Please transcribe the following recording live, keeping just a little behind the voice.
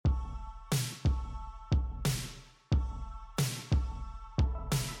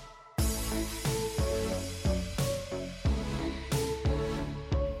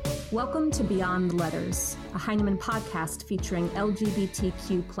Welcome to Beyond the Letters, a Heinemann podcast featuring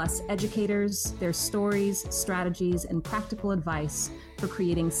LGBTQ plus educators, their stories, strategies, and practical advice for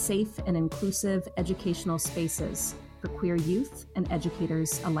creating safe and inclusive educational spaces for queer youth and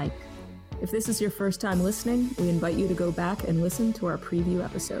educators alike. If this is your first time listening, we invite you to go back and listen to our preview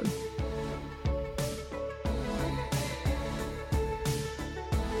episode.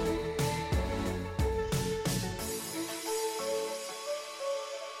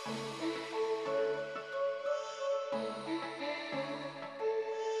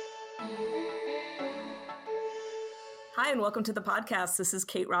 Hi, and welcome to the podcast. This is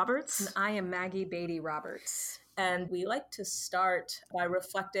Kate Roberts. And I am Maggie Beatty Roberts. And we like to start by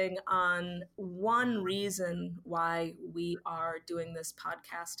reflecting on one reason why we are doing this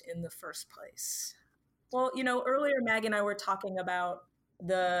podcast in the first place. Well, earlier Maggie and I were talking about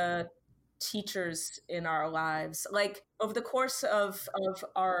the teachers in our lives. Like, over the course of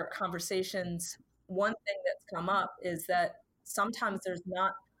our conversations, one thing that's come up is that sometimes there's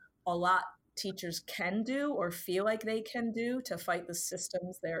not a lot teachers can do or feel like they can do to fight the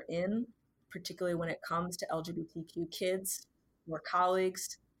systems they're in, particularly when it comes to LGBTQ kids or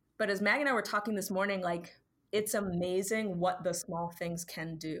colleagues. But as Maggie and I were talking this morning, it's amazing what the small things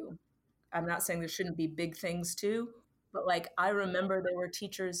can do. I'm not saying there shouldn't be big things too, but I remember there were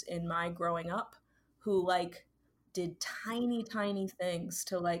teachers in my growing up who did tiny, tiny things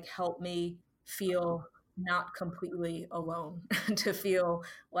to help me feel not completely alone, to feel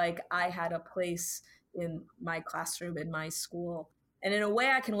like I had a place in my classroom, in my school. And in a way,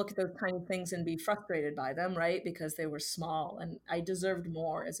 I can look at those tiny things and be frustrated by them, right? Because they were small and I deserved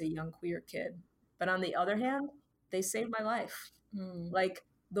more as a young queer kid. But on the other hand, they saved my life.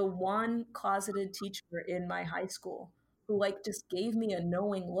 The one closeted teacher in my high school who just gave me a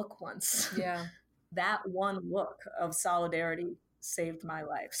knowing look once. Yeah. That one look of solidarity saved my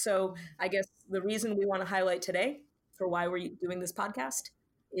life. So I guess the reason we want to highlight today for why we're doing this podcast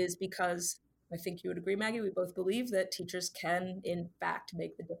is because I think you would agree, Maggie, we both believe that teachers can, in fact,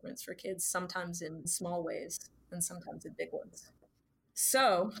 make the difference for kids, sometimes in small ways and sometimes in big ones.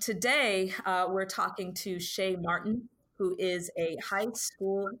 So today we're talking to Shea Martin, who is a high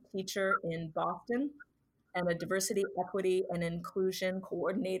school teacher in Boston and a diversity, equity, and inclusion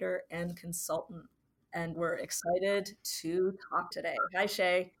coordinator and consultant. And we're excited to talk today. Hi,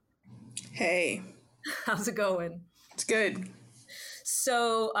 Shea. Hey. How's it going? It's good.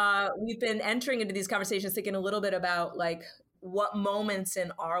 So we've been entering into these conversations thinking a little bit about what moments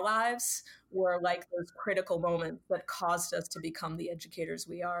in our lives were those critical moments that caused us to become the educators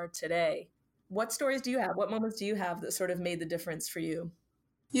we are today. What stories do you have? What moments do you have that sort of made the difference for you?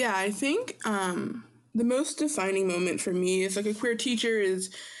 Yeah, I think the most defining moment for me as a queer teacher is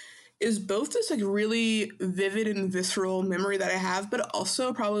both this really vivid and visceral memory that I have, but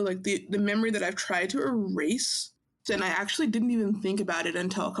also probably the memory that I've tried to erase. And I actually didn't even think about it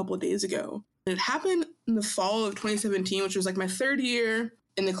until a couple of days ago. It happened in the fall of 2017, which was my third year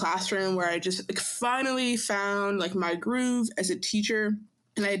in the classroom, where I just finally found my groove as a teacher.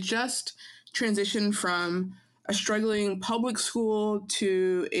 And I just transitioned from a struggling public school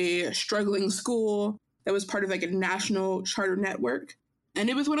to a struggling school that was part of a national charter network. And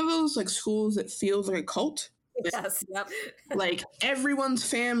it was one of those schools that feels like a cult. Yes, yep. Everyone's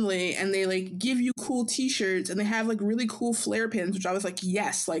family, and they give you cool t-shirts, and they have really cool flare pins, which I was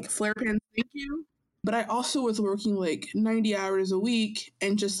yes, flare pins, thank you. But I also was working 90 hours a week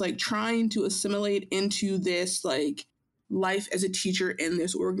and just trying to assimilate into this life as a teacher in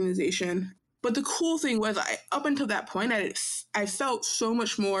this organization. But the cool thing was up until that point, I felt so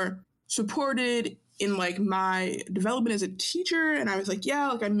much more supported in my development as a teacher. And I was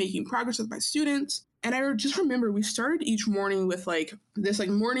I'm making progress with my students. And I just remember we started each morning with this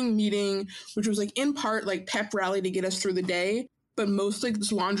morning meeting, which was in part pep rally to get us through the day, but mostly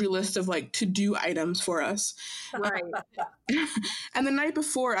this laundry list of to-do items for us. Right. And the night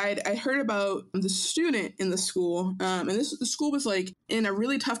before, I heard about the student in the school. And the school was in a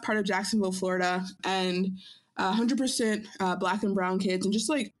really tough part of Jacksonville, Florida, and 100% Black and brown kids, and just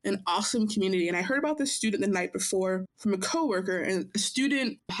an awesome community. And I heard about this student the night before from a coworker, and a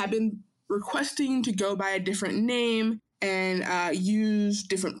student had been requesting to go by a different name and use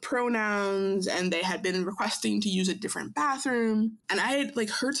different pronouns, and they had been requesting to use a different bathroom. And I had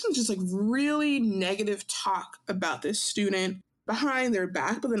heard some just really negative talk about this student behind their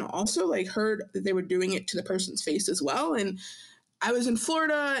back, but then also heard that they were doing it to the person's face as well. And I was in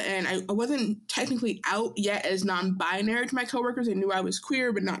Florida, and I wasn't technically out yet as non-binary to my coworkers. They knew I was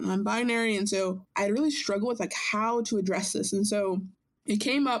queer, but not non-binary. And so I really struggled with how to address this. And so It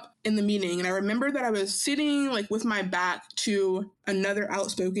came up in the meeting, and I remember that I was sitting like with my back to another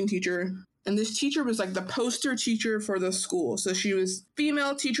outspoken teacher. And this teacher was like the poster teacher for the school. So she was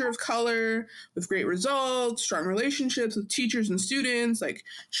female teacher of color with great results, strong relationships with teachers and students. Like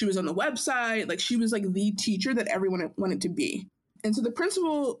she was on the website. Like she was like the teacher that everyone wanted to be. And so the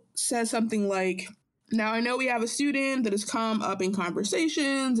principal says something like, now I know we have a student that has come up in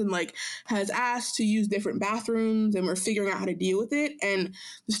conversations and like has asked to use different bathrooms, and we're figuring out how to deal with it. And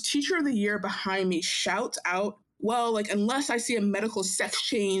this teacher of the year behind me shouts out, well, like, unless I see a medical sex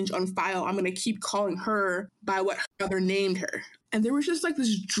change on file, I'm going to keep calling her by what her mother named her. And there was just like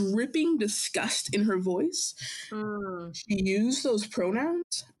this dripping disgust in her voice. She used those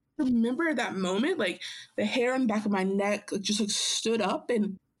pronouns. I remember at that moment, like the hair on the back of my neck just like stood up,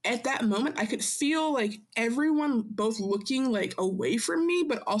 and at that moment I could feel like everyone both looking like away from me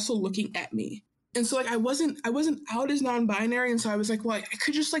but also looking at me. And so like I wasn't out as non-binary, and so I was like, well, I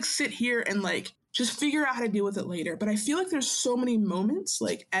could just like sit here and like just figure out how to deal with it later. But I feel like there's so many moments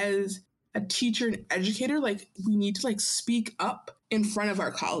like as a teacher and educator, like we need to like speak up in front of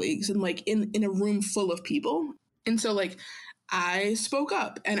our colleagues and like in a room full of people. And so like I spoke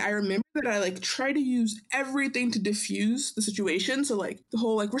up, and I remember that I like tried to use everything to diffuse the situation. So like the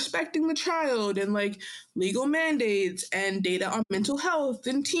whole like respecting the child and like legal mandates and data on mental health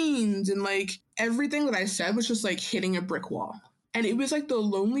and teens, and like everything that I said was just like hitting a brick wall. And it was like the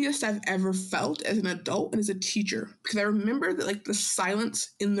loneliest I've ever felt as an adult and as a teacher, because I remember that like the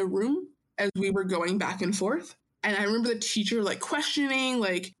silence in the room as we were going back and forth. And I remember the teacher like questioning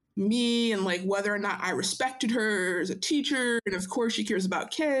like me and like whether or not I respected her as a teacher. And of course she cares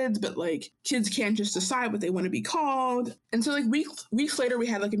about kids, but like kids can't just decide what they want to be called. And so like weeks later we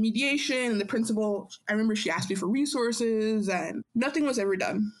had like a mediation, and the principal, I remember she asked me for resources, and nothing was ever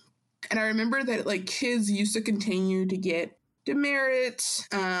done. And I remember that like kids used to continue to get demerits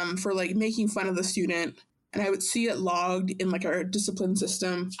for like making fun of the student, and I would see it logged in like our discipline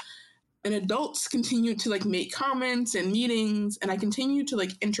system. And adults continued to like make comments and meetings, and I continued to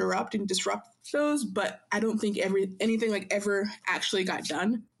like interrupt and disrupt those, but I don't think anything like ever actually got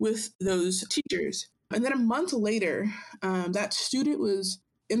done with those teachers. And then a month later, that student was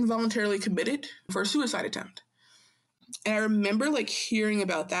involuntarily committed for a suicide attempt. And I remember like hearing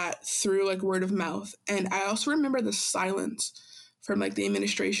about that through like word of mouth. And I also remember the silence from like the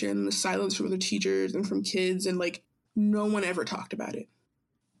administration, the silence from the teachers and from kids, and like no one ever talked about it.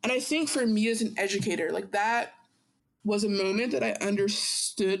 And I think for me as an educator, like that was a moment that I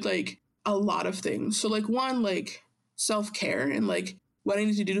understood like a lot of things. So like one, like self-care and like what I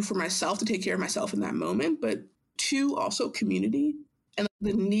need to do for myself to take care of myself in that moment. But two, also community and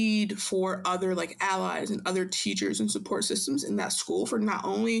the need for other like allies and other teachers and support systems in that school for not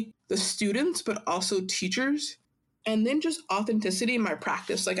only the students, but also teachers. And then just authenticity in my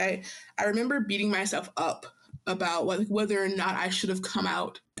practice. Like I remember beating myself up about whether or not I should have come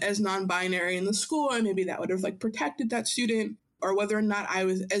out as non-binary in the school, and maybe that would have like protected that student, or whether or not I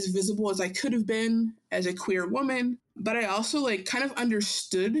was as visible as I could have been as a queer woman. But I also like kind of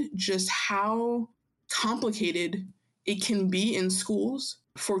understood just how complicated it can be in schools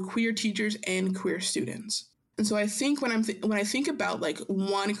for queer teachers and queer students. And so I think when I think about like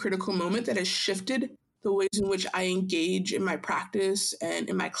one critical moment that has shifted the ways in which I engage in my practice and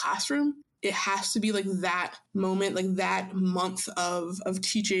in my classroom, it has to be like that moment, like that month of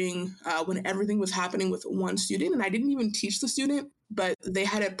teaching when everything was happening with one student. And I didn't even teach the student, but they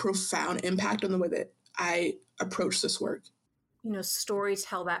had a profound impact on the way that I approached this work. You know, stories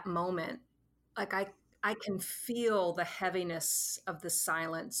tell that moment. Like I can feel the heaviness of the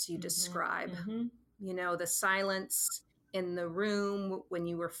silence you describe. Mm-hmm. You know, the silence in the room when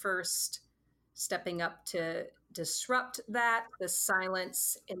you were first stepping up to disrupt that, the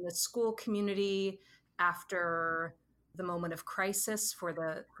silence in the school community after the moment of crisis for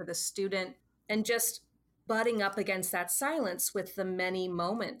the student, and just butting up against that silence with the many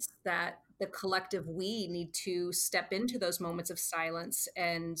moments that the collective we need to step into those moments of silence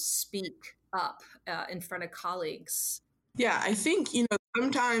and speak up in front of colleagues. Yeah, I think, you know,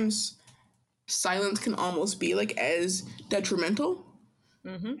 sometimes silence can almost be like as detrimental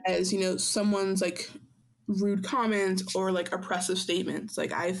as, you know, someone's like rude comments or like oppressive statements.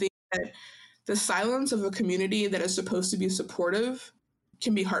 Like I think that the silence of a community that is supposed to be supportive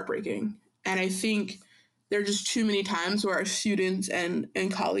can be heartbreaking. And I think there are just too many times where our students and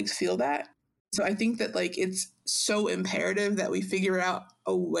colleagues feel that. So I think that like it's so imperative that we figure out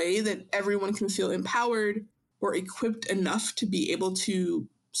a way that everyone can feel empowered or equipped enough to be able to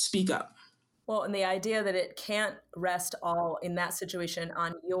speak up. Well, and the idea that it can't rest all in that situation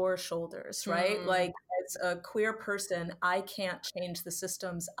on your shoulders, right? Like as a queer person, I can't change the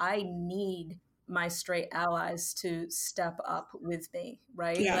systems. I need my straight allies to step up with me,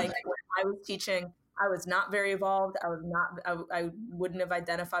 right? Yeah. Like when I was teaching, I was not very evolved. I wouldn't have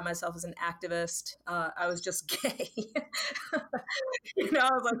identified myself as an activist. I was just gay. I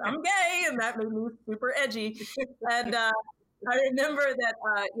was like, I'm gay, and that made me super edgy. And I remember that,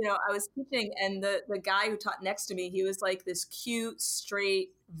 I was teaching, and the guy who taught next to me, he was like this cute, straight,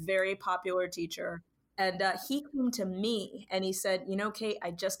 very popular teacher. And he came to me and he said, Kate,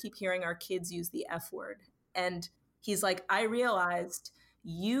 I just keep hearing our kids use the F word. And he's like, I realized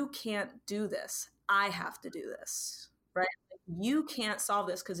you can't do this. I have to do this, right? You can't solve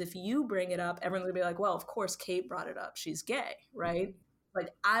this because if you bring it up, everyone's gonna be like, well, of course, Kate brought it up. She's gay, right? Like,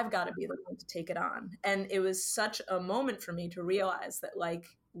 I've got to be the one to take it on. And it was such a moment for me to realize that, like,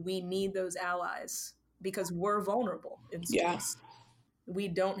 we need those allies because we're vulnerable in space. Yeah. We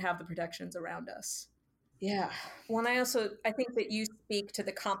don't have the protections around us. Yeah. Well, and I think that you speak to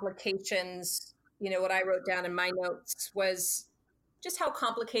the complications. What I wrote down in my notes was just how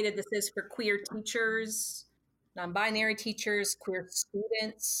complicated this is for queer teachers, non-binary teachers, queer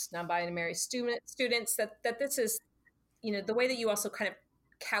students, non-binary students, that this is, the way that you also kind of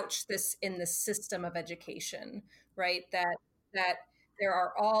couch this in the system of education, right? That there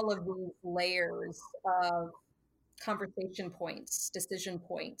are all of these layers of conversation points, decision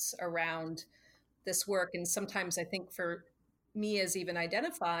points around this work. And sometimes I think for me, as even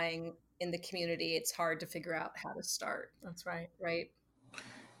identifying in the community, it's hard to figure out how to start. That's right. Right.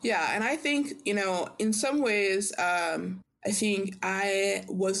 Yeah. And I think, in some ways, I think I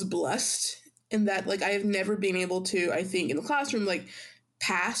was blessed in that, like, I have never been able to, I think, in the classroom, like,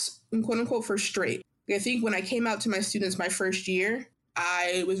 pass, quote unquote, for straight. Like, I think when I came out to my students my first year,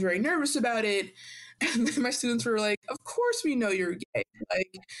 I was very nervous about it. And then my students were like, of course we know you're gay.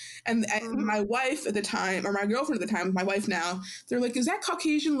 Like, and my wife at the time, or my girlfriend at the time, my wife now, they're like, is that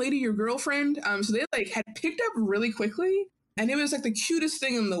Caucasian lady your girlfriend? So they like had picked up really quickly. And it was like the cutest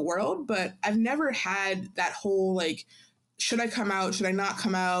thing in the world. But I've never had that whole, like, should I come out? Should I not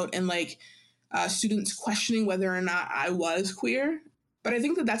come out? And like students questioning whether or not I was queer. But I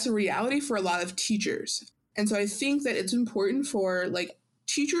think that that's a reality for a lot of teachers. And so I think that it's important for like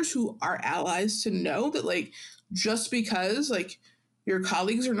teachers who are allies to know that, like, just because like your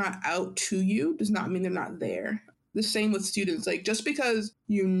colleagues are not out to you does not mean they're not there. The same with students. Like, just because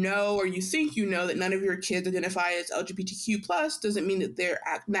or you think that none of your kids identify as LGBTQ plus doesn't mean that they're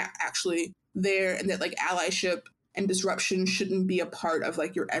not actually there, and that like allyship and disruption shouldn't be a part of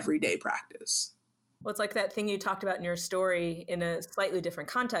like your everyday practice. Well, it's like that thing you talked about in your story in a slightly different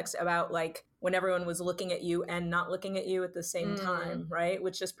context about like when everyone was looking at you and not looking at you at the same time, right?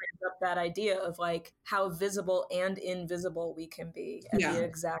 Which just brings up that idea of like how visible and invisible we can be at the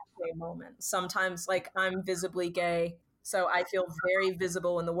exact same moment. Sometimes like I'm visibly gay, so I feel very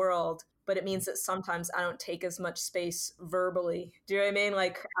visible in the world, but it means that sometimes I don't take as much space verbally. Do you know what I mean?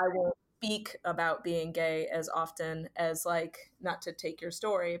 Like I won't speak about being gay as often as, like, not to take your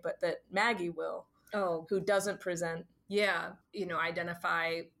story, but that Maggie will. Oh, who doesn't present. Yeah.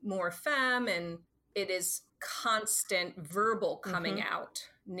 Identify more femme, and it is constant verbal coming out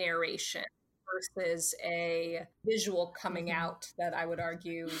narration versus a visual coming out that I would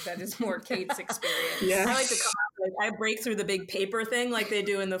argue that is more Kate's experience. Yes. I like to come out, like, I break through the big paper thing like they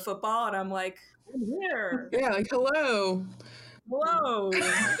do in the football, and I'm like, I'm here. Yeah, like, hello.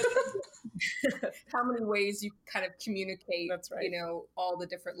 How many ways you kind of communicate, that's right, all the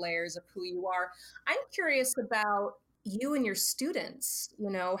different layers of who you are. I'm curious about you and your students,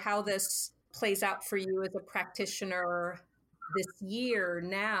 how this plays out for you as a practitioner this year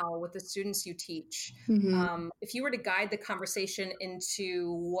now with the students you teach. If you were to guide the conversation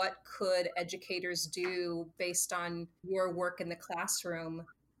into what could educators do based on your work in the classroom,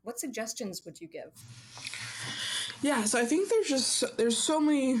 what suggestions would you give? Yeah, so I think there's so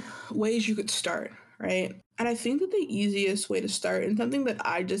many ways you could start, right? And I think that the easiest way to start, and something that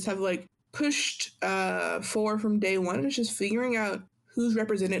I just have like pushed for from day one, is just figuring out who's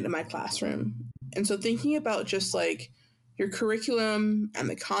represented in my classroom. And so thinking about just like your curriculum and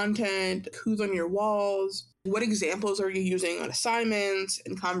the content, who's on your walls, what examples are you using on assignments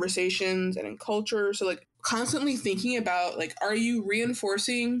and conversations and in culture. So like constantly thinking about like, are you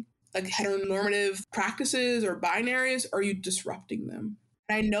reinforcing like heteronormative practices or binaries, or are you disrupting them?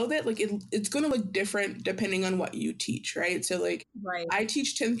 And I know that like it's going to look different depending on what you teach, right? So like I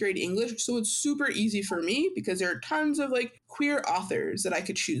teach 10th grade English, so it's super easy for me because there are tons of like queer authors that I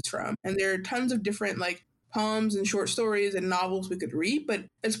could choose from. And there are tons of different like poems and short stories and novels we could read, but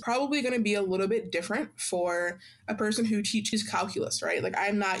it's probably going to be a little bit different for a person who teaches calculus, right? Like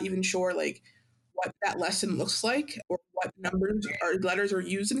I'm not even sure like what that lesson looks like or what numbers or letters are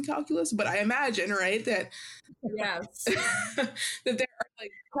used in calculus. But I imagine, right, that Yes. that there are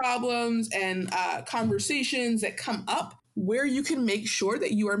like problems and conversations that come up where you can make sure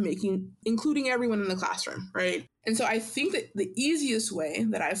that you are including everyone in the classroom, right? And so I think that the easiest way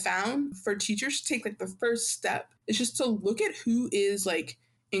that I found for teachers to take like the first step is just to look at who is like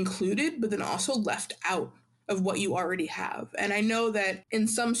included, but then also left out of what you already have. And I know that in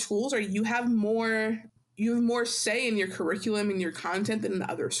some schools, or you have more say in your curriculum and your content than in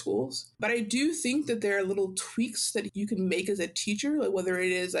other schools. But I do think that there are little tweaks that you can make as a teacher, like whether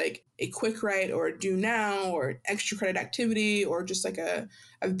it is like a quick write or a do now or an extra credit activity or just like a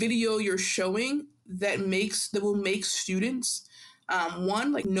video you're showing that will make students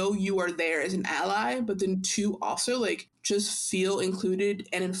one, like know you are there as an ally, but then two, also like just feel included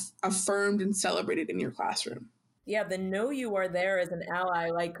and affirmed and celebrated in your classroom. Yeah, the know you are there as an ally.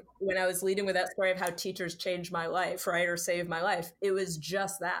 Like when I was leading with that story of how teachers changed my life, right, or saved my life, it was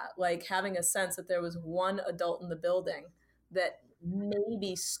just that, like having a sense that there was one adult in the building that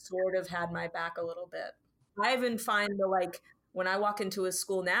maybe sort of had my back a little bit. I even find that like when I walk into a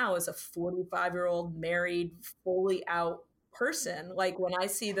school now as a 45-year-old married, fully out person, like when I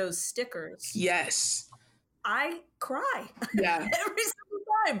see those stickers, yes, I cry. Yeah. Every single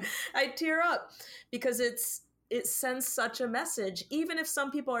time I tear up because it sends such a message. Even if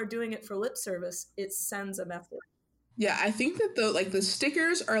some people are doing it for lip service, it sends a message. Yeah, I think that the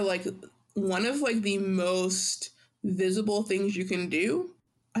stickers are like one of like the most visible things you can do.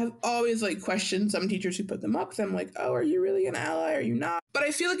 I've always like questioned some teachers who put them up. I'm like, oh, are you really an ally? Are you not? But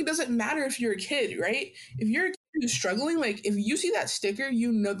I feel like it doesn't matter if you're a kid, right? If you're a kid who's struggling, like if you see that sticker,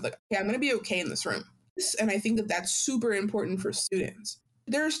 you know, like, okay, I'm going to be okay in this room. And I think that that's super important for students.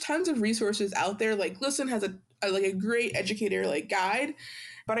 There's tons of resources out there. Like Listen has a great educator like guide.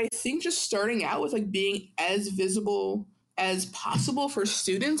 But I think just starting out with like being as visible as possible for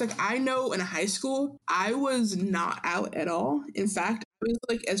students. Like I know in high school, I was not out at all. In fact, I was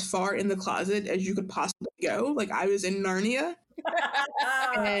like as far in the closet as you could possibly go. Like I was in Narnia.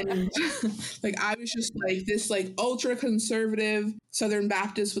 And like I was just like this like ultra conservative Southern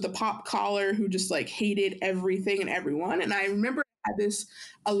Baptist with a pop collar who just like hated everything and everyone. And I remember I had this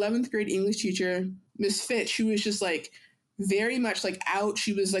 11th grade English teacher, Miss Fitch, who was just like very much like out.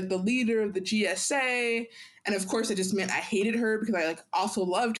 She was like the leader of the GSA. And of course, it just meant I hated her because I like also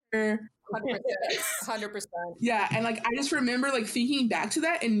loved her. 100%. Yeah. And like, I just remember like thinking back to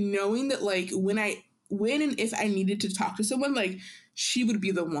that and knowing that like when and if I needed to talk to someone, like she would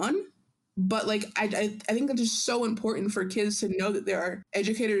be the one. But like, I think that's just so important for kids to know that there are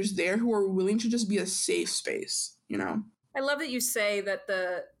educators there who are willing to just be a safe space, you know? I love that you say that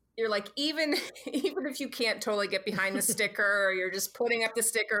you're like, even if you can't totally get behind the sticker or you're just putting up the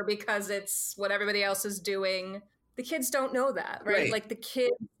sticker because it's what everybody else is doing, the kids don't know that, right? Like the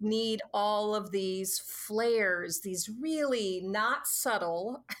kids need all of these flares, these really not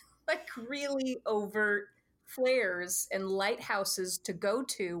subtle, like really overt flares and lighthouses to go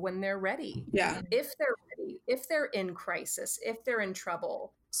to when they're ready. Yeah. If they're ready, if they're in crisis, if they're in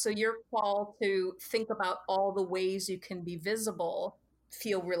trouble. So your call to think about all the ways you can be visible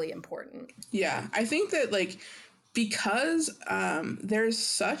feel really important. Yeah, I think that like because there's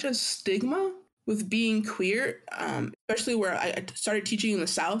such a stigma with being queer, especially where I started teaching in the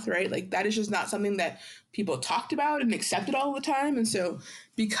South, right? Like that is just not something that people talked about and accepted all the time. And so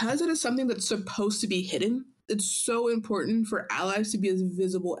because it is something that's supposed to be hidden, it's so important for allies to be as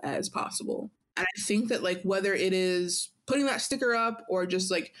visible as possible. And I think that like whether it is putting that sticker up or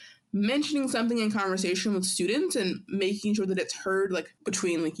just like mentioning something in conversation with students and making sure that it's heard like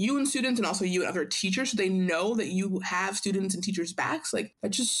between like you and students and also you and other teachers so they know that you have students and teachers' backs, like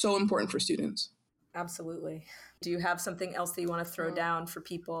that's just so important for students. Absolutely. Do you have something else that you want to throw down for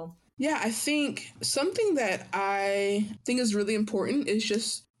people? Yeah, I think something that I think is really important is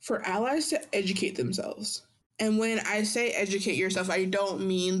just for allies to educate themselves. And when I say educate yourself, I don't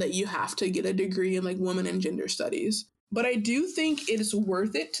mean that you have to get a degree in like women and gender studies. But I do think it is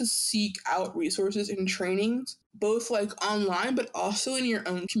worth it to seek out resources and trainings, both like online, but also in your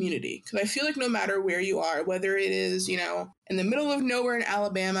own community. Because I feel like no matter where you are, whether it is, you know, in the middle of nowhere in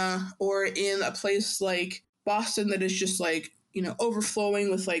Alabama or in a place like Boston that is just like, you know, overflowing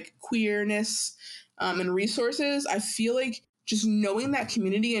with like queerness and resources, I feel like just knowing that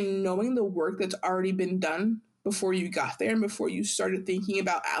community and knowing the work that's already been done before you got there and before you started thinking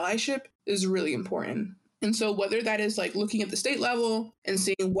about allyship is really important. And so whether that is like looking at the state level and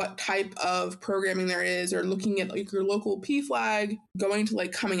seeing what type of programming there is, or looking at like your local PFLAG, going to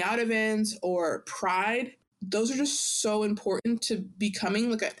like coming out events or Pride, those are just so important to becoming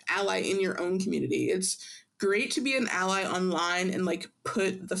like an ally in your own community. It's great to be an ally online and like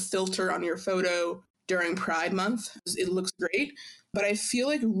put the filter on your photo during Pride Month. It looks great. But I feel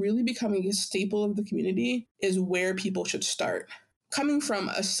like really becoming a staple of the community is where people should start. Coming from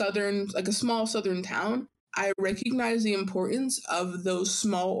a small southern town, I recognize the importance of those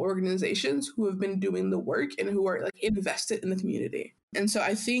small organizations who have been doing the work and who are like invested in the community. And so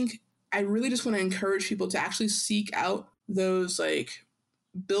I think I really just want to encourage people to actually seek out those like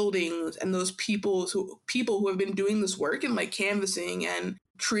buildings and those people who have been doing this work and like canvassing and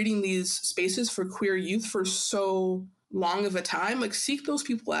creating these spaces for queer youth for so long of a time. Like seek those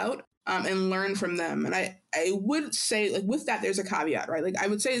people out and learn from them. And I would say like with that, there's a caveat, right? Like I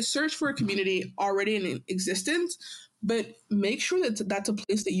would say search for a community already in existence, but make sure that that's a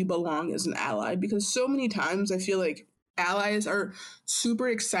place that you belong as an ally, because so many times I feel like allies are super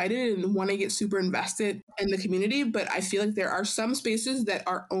excited and want to get super invested in the community, but I feel like there are some spaces that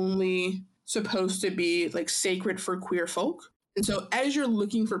are only supposed to be like sacred for queer folk. And so as you're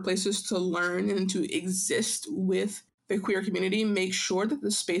looking for places to learn and to exist with the queer community, make sure that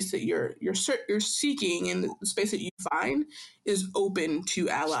the space that you're seeking and the space that you find is open to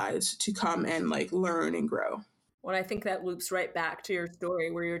allies to come and like learn and grow. Well, I think that loops right back to your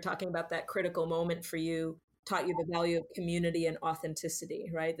story where you're talking about that critical moment for you, taught you the value of community and authenticity,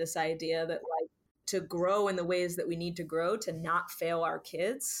 right? This idea that like to grow in the ways that we need to grow, to not fail our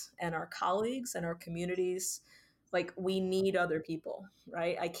kids and our colleagues and our communities, like we need other people,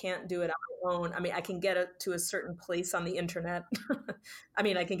 right? I can't do it on my own. I mean, I can get to a certain place on the internet. I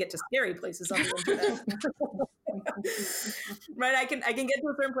mean, I can get to scary places on the internet. Right? I can get to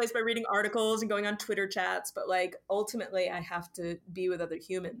a certain place by reading articles and going on Twitter chats, but like ultimately I have to be with other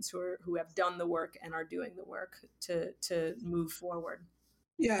humans who have done the work and are doing the work to move forward.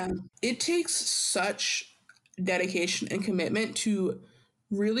 Yeah. It takes such dedication and commitment to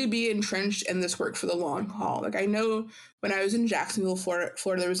really be entrenched in this work for the long haul. Like I know when I was in Jacksonville, Florida,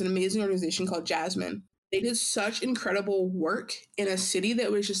 there was an amazing organization called Jasmine. They did such incredible work in a city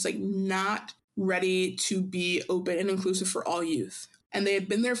that was just like not ready to be open and inclusive for all youth. And they had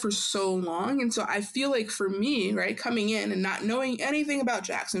been there for so long. And so I feel like for me, right, coming in and not knowing anything about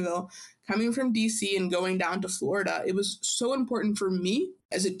Jacksonville, coming from DC and going down to Florida, it was so important for me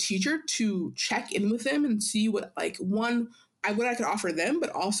as a teacher to check in with them and see what like what I could offer them,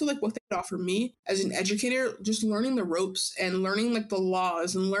 but also like what they could offer me as an educator, just learning the ropes and learning like the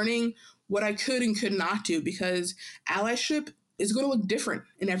laws and learning what I could and could not do, because allyship is going to look different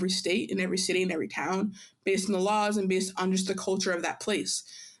in every state, in every city, in every town, based on the laws and based on just the culture of that place.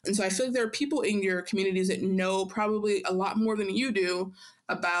 And so I feel like there are people in your communities that know probably a lot more than you do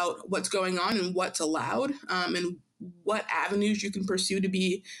about what's going on and what's allowed, and what avenues you can pursue to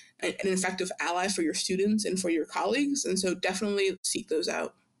be an effective ally for your students and for your colleagues. And so definitely seek those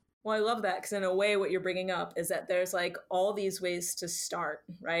out. Well, I love that because in a way, what you're bringing up is that there's like all these ways to start,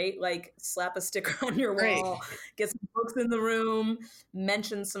 right? Like slap a sticker on your wall, right, get some books in the room,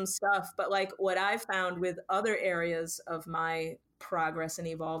 mention some stuff. But like what I've found with other areas of my progress and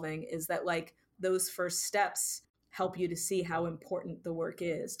evolving is that like those first steps help you to see how important the work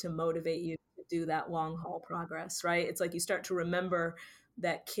is to motivate you to do that long haul progress, right? It's like you start to remember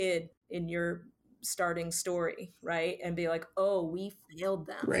that kid in your starting story, right? And be like, oh, we failed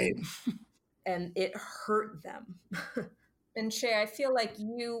them. Right. And it hurt them. And Shea, I feel like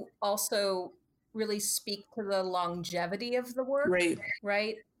you also really speak to the longevity of the work,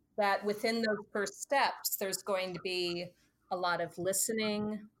 right? That within those first steps, there's going to be a lot of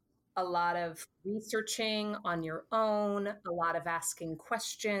listening, a lot of researching on your own, a lot of asking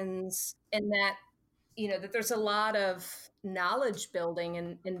questions, and that, you know, that there's a lot of knowledge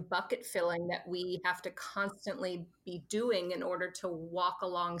building and bucket filling that we have to constantly be doing in order to walk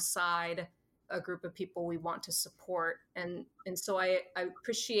alongside a group of people we want to support. And so I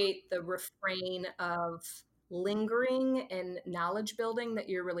appreciate the refrain of lingering and knowledge building that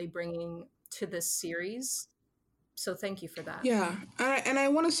you're really bringing to this series. So thank you for that. Yeah. And I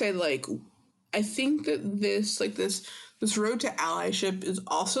want to say, like, I think that this road to allyship is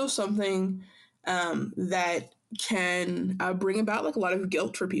also something that can bring about like a lot of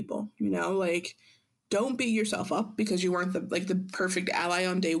guilt for people, you know, like don't beat yourself up because you weren't the perfect ally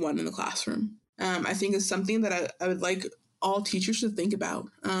on day one in the classroom. I think is something that I would like all teachers to think about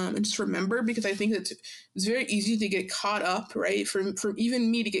and just remember, because I think it's very easy to get caught up, right? From even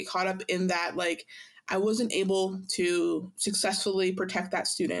me to get caught up in that, like, I wasn't able to successfully protect that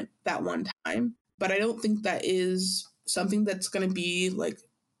student that one time. But I don't think that is something that's going to be like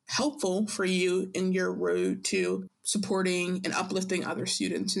helpful for you in your road to supporting and uplifting other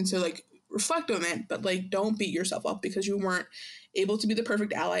students. And so like reflect on it, but like don't beat yourself up because you weren't able to be the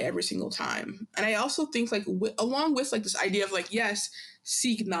perfect ally every single time. And I also think like along with like this idea of like, yes,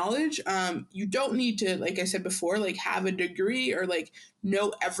 seek knowledge. You don't need to, like I said before, like have a degree or like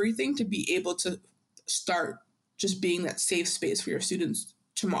know everything to be able to start just being that safe space for your students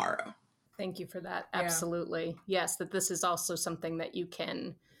tomorrow. Thank you for that. Absolutely. Yes, that this is also something that you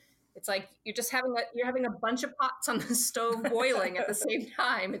can, it's like you're just having a bunch of pots on the stove boiling at the same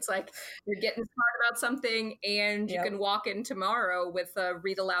time. It's like you're getting smart about something and you can walk in tomorrow with a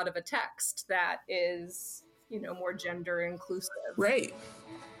read aloud of a text that is, more gender inclusive. Right.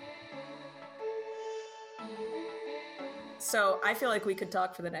 So I feel like we could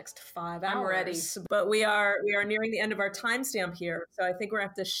talk for the next 5 hours. I'm ready. But we are nearing the end of our timestamp here. So I think we're going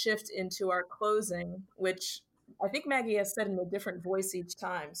to have to shift into our closing, which I think Maggie has said in a different voice each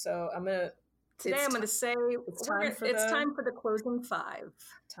time. So I'm going to say it's time for the closing 5.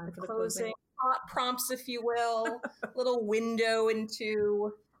 Time for the closing prompts, if you will, little window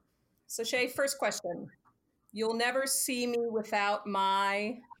into. So Shea, first question. You'll never see me without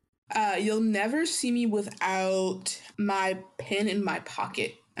my. You'll never see me without my pen in my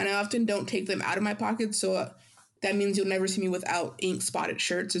pocket. And I often don't take them out of my pocket. So that means you'll never see me without ink spotted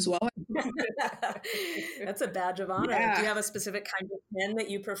shirts as well. That's a badge of honor. Yeah. Do you have a specific kind of pen that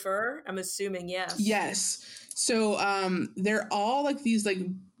you prefer? I'm assuming yes. Yes. So they're all like these like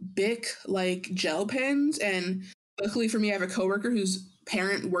Bic like gel pens. And luckily for me, I have a coworker whose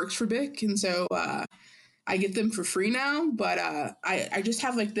parent works for Bic. And so I get them for free now, but I just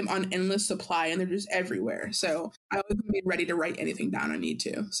have like them on endless supply and they're just everywhere. So I always be ready to write anything down I need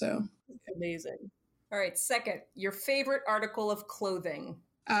to. So amazing. All right. Second, your favorite article of clothing.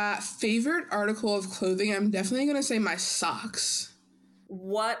 Favorite article of clothing. I'm definitely going to say my socks.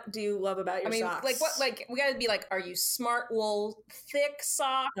 What do you love about your socks? Like what, like we got to be like, are you smart wool, thick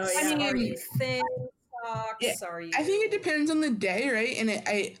socks? Oh, yeah. Are you thin socks? Yeah, Are you? I think it depends on the day, right? And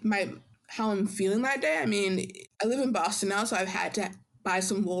how I'm feeling that day. I mean, I live in Boston now, so I've had to buy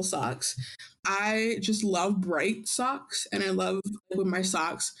some wool socks. I just love bright socks, and I love when my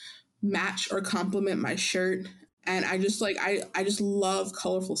socks match or complement my shirt. And I just I just love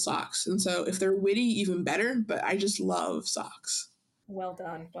colorful socks. And so if they're witty, even better, but I just love socks. Well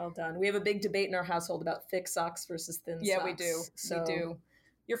done. Well done. We have a big debate in our household about thick socks versus thin socks. Yeah, we do. We do.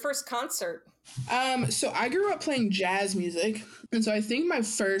 Your first concert? So I grew up playing jazz music. And so I think my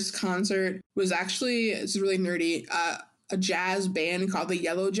first concert was actually, it's really nerdy, a jazz band called the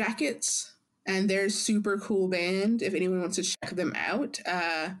Yellow Jackets. And they're a super cool band if anyone wants to check them out.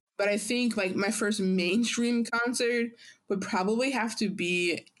 But I think like my first mainstream concert would probably have to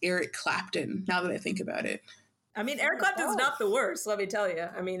be Eric Clapton, now that I think about it. I mean, Eric Clapton's not the worst, let me tell you.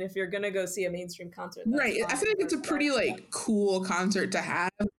 I mean, if you're going to go see a mainstream concert. Right. I feel like it's a pretty like cool concert to have.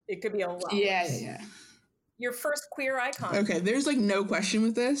 It could be a lot. Yeah. Your first queer icon. Okay. There's like no question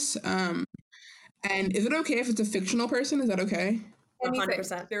with this. And is it okay if it's a fictional person? Is that okay?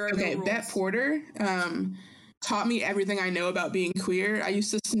 100%. Okay. Bette Porter taught me everything I know about being queer. I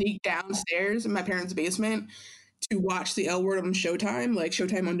used to sneak downstairs in my parents' basement to watch the L Word on Showtime, like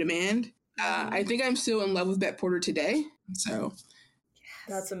Showtime on Demand. I think I'm still in love with Bette Porter today. So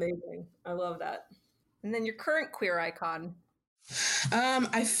that's amazing. I love that. And then your current queer icon.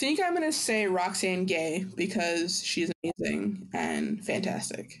 I think I'm going to say Roxane Gay because she's amazing and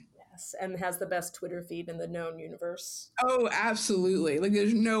fantastic. Yes, and has the best Twitter feed in the known universe. Oh, absolutely. Like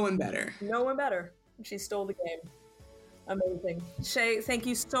there's no one better. No one better. She stole the game. Amazing. Shea, thank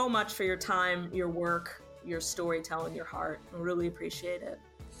you so much for your time, your work, your storytelling, your heart. I really appreciate it.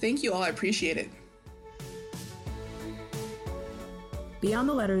 Thank you all. I appreciate it. Beyond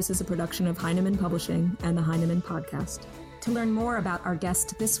the Letters is a production of Heinemann Publishing and the Heinemann Podcast. To learn more about our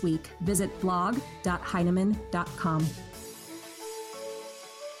guest this week, visit blog.heinemann.com.